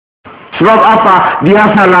Sebab apa? Dia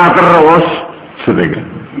salah terus. Sedekah.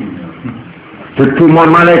 Jadi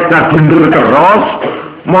mon malaikat bener terus,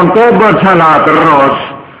 mon tobat salah terus.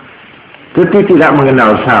 Jadi tidak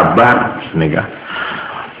mengenal sabar. Sedekah.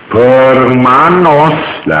 Bermanos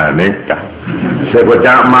lah nikah. Sebab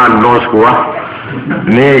manos kuah.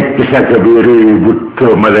 Nih kisah kebiri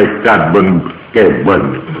butuh malaikat keben.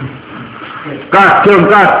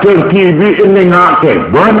 Kadang-kadang kibi ini ngak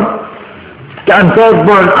keben. Kan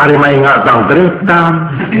keben arimai ngak tang teritam.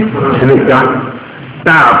 Senikah.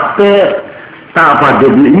 Tapi tak pada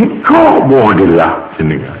diikut bodohlah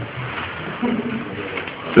senikah.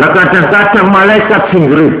 Lah kadang-kadang malaikat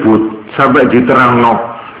sing ribut sampai diterang no.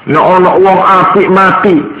 Nek ana wong apik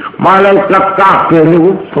mati, malaikat kabeh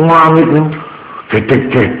niku pengangit niku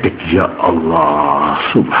gedek-gedek ya Allah,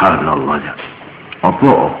 subhanallah ya.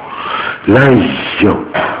 Apa? La iya.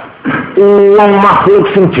 Wong makhluk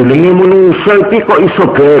sing jenenge manusia iki kok iso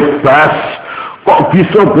bebas, kok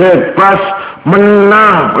bisa bebas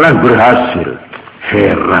menang lan berhasil.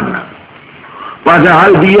 Heran.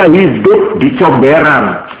 Padahal dia hidup di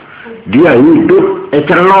comberan, dia hidup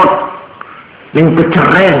ecelot ning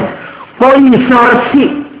pecereng, kok iso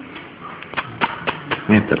resik?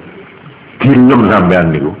 Meter. Dilem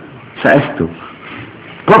sampean niku. Saestu.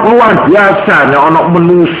 Kok luar biasa nek ana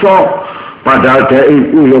manusa padahal dhek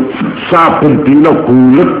iku yo saben dina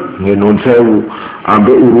gulet ngenun sewu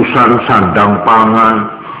ambek urusan sandang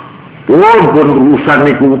pangan. Pun urusan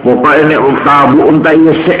niku pokoke nek tabu unta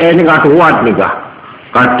ISE ini katuat nikah.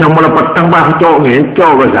 Kadang melepeteng bangcok ngeco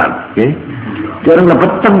besan, nggih. Jarang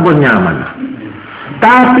lepeteng pun nyaman.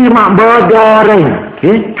 Tapi mak bodoreng,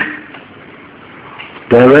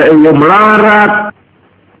 dheweke yo melarat,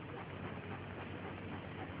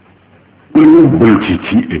 ilmu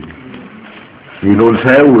jijike. Minun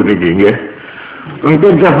sewu niki nggih. Engko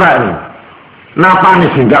coba nih, napa nih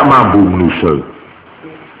sing gak mampu manusa?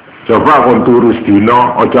 Coba kon turu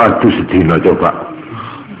sedina, aja adu sedina coba.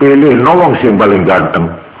 Pilih wong sing paling ganteng,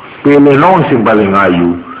 pilih wong sing paling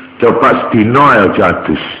ayu. Coba sedina aja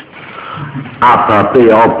adus. Abape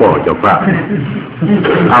ya apa coba?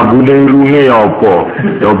 Ambune irunge ya apa?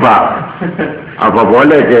 Coba. Apa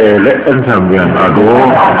boleh keleken sampean?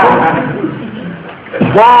 Aduh.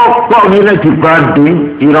 Pokok ngene dibanding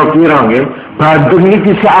kira-kira nggih. Bandung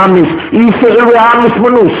iki si amis, isih luwih amis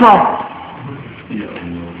manusa.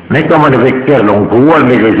 Nek kamu pikir dong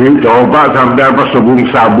kuat nih guys, coba sampai apa sabun,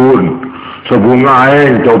 sabun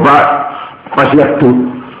air, coba pasti itu.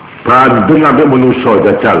 Bandung sampai manusa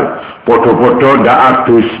jajal. Podo-podo ndak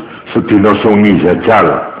adus sedina songi jajal.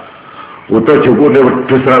 Uta cukup nek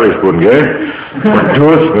wedhus ra wis pun nggih.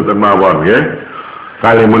 Wedhus ngoten mawon nggih.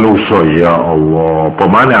 Kali manusa ya Allah,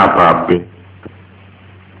 pemane apa-apa.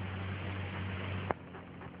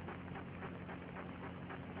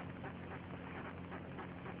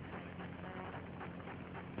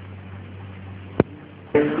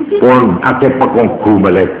 Pun akeh pekongku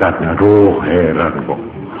malaikat. Aduh heran kok.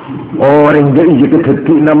 Orang dia iya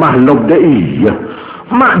kedetik nama makhluk dia iya.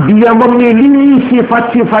 Mak dia memilih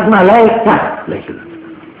sifat-sifat malaikat.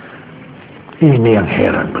 Ini yang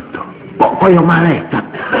heran betul. Kok kaya malaikat?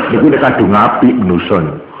 Itu dia kadung api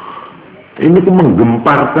menusun. Ini tuh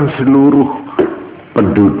menggemparkan seluruh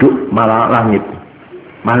penduduk malah langit.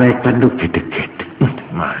 Malaikat itu gede-gede.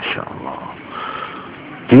 Masya Allah.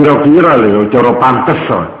 Kira-kira lho, cara pantes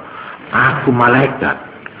so. Aku malaikat.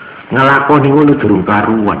 Ngelakoni ngono durung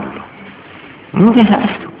karuan lho. Enggak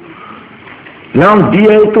itu. Yang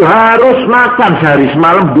dia itu harus makan sehari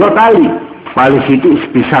semalam 2 kali. Paling situ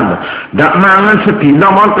sepisan. Ndak mangan sedina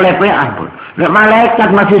mau klepean pun. Nek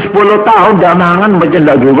malaikat masih 10 tahun ndak mangan macam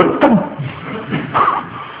ndak geweteng.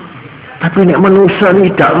 Tapi nek manusia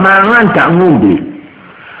ni ndak mangan ndak ngombe.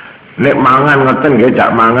 Nek mangan ngeten nggih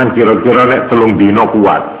ndak mangan kira-kira nek 3 dina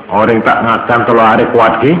kuat. Orang tak makan 3 hari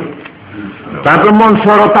kuat nggih. Tapi mon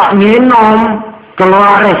soro tak minum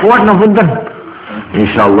keluar kuat nonton.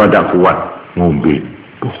 Insyaallah tak kuat ngombe.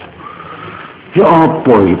 Ya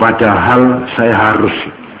apa padahal saya harus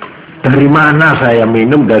dari mana saya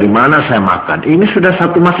minum, dari mana saya makan. Ini sudah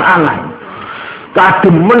satu masalah.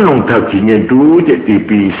 Kademen nang dagingnya dulu jadi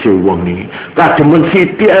bisa wong ini. Kademen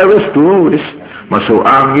sithik wis wis masuk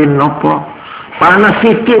angin nopo. Panas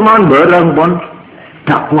sithik mon barang pon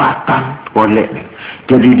tak kuatan golek.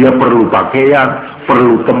 Jadi dia perlu pakaian,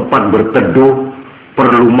 perlu tempat berteduh,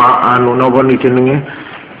 perlu makan napa niki jenenge.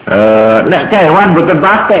 Nek kewan boten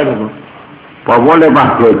patek niku. Apa boleh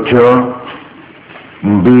bah gojo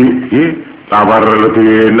mbi tawar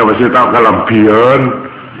di napa sih tak kelebihan.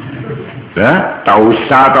 Ya, tak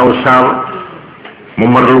usah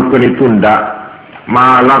memerlukan itu ndak.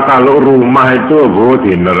 Malah kalau rumah itu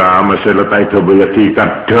dinera masalah itu boleh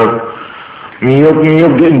dikadek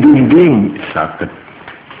ngiyup-ngiyup di dinding sakit.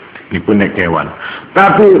 Ini pun hewan.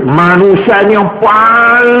 Tapi manusia ini yang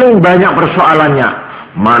paling banyak persoalannya.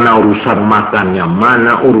 Mana urusan makannya,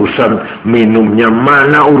 mana urusan minumnya,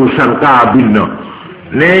 mana urusan kabinnya.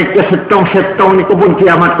 Nih kesetong-setong ini pun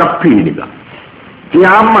kiamat tepi nih kan.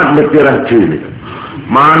 Kiamat lebih rajin nih kan.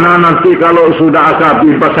 Mana nanti kalau sudah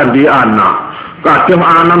akabin pasal di anak. Kadang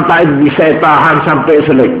anak tak bisa tahan sampai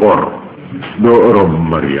selekor. Dorong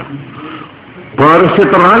Maria.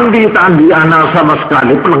 Berseteran di anak sama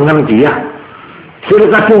sekali pelengan dia.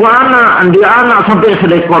 Sila kadang anak, di anak sampai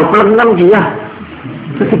selekor pelengan dia.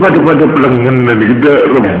 Pada pelengan dan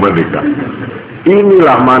dorong mereka.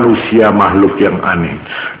 Inilah manusia makhluk yang aneh.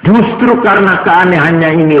 Justru karena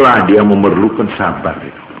keanehannya inilah dia memerlukan sabar.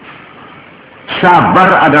 Sabar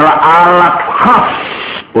adalah alat khas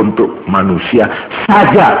untuk manusia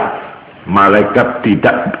saja. Malaikat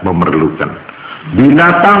tidak memerlukan,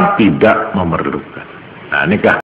 binatang tidak memerlukan. Nah, nikah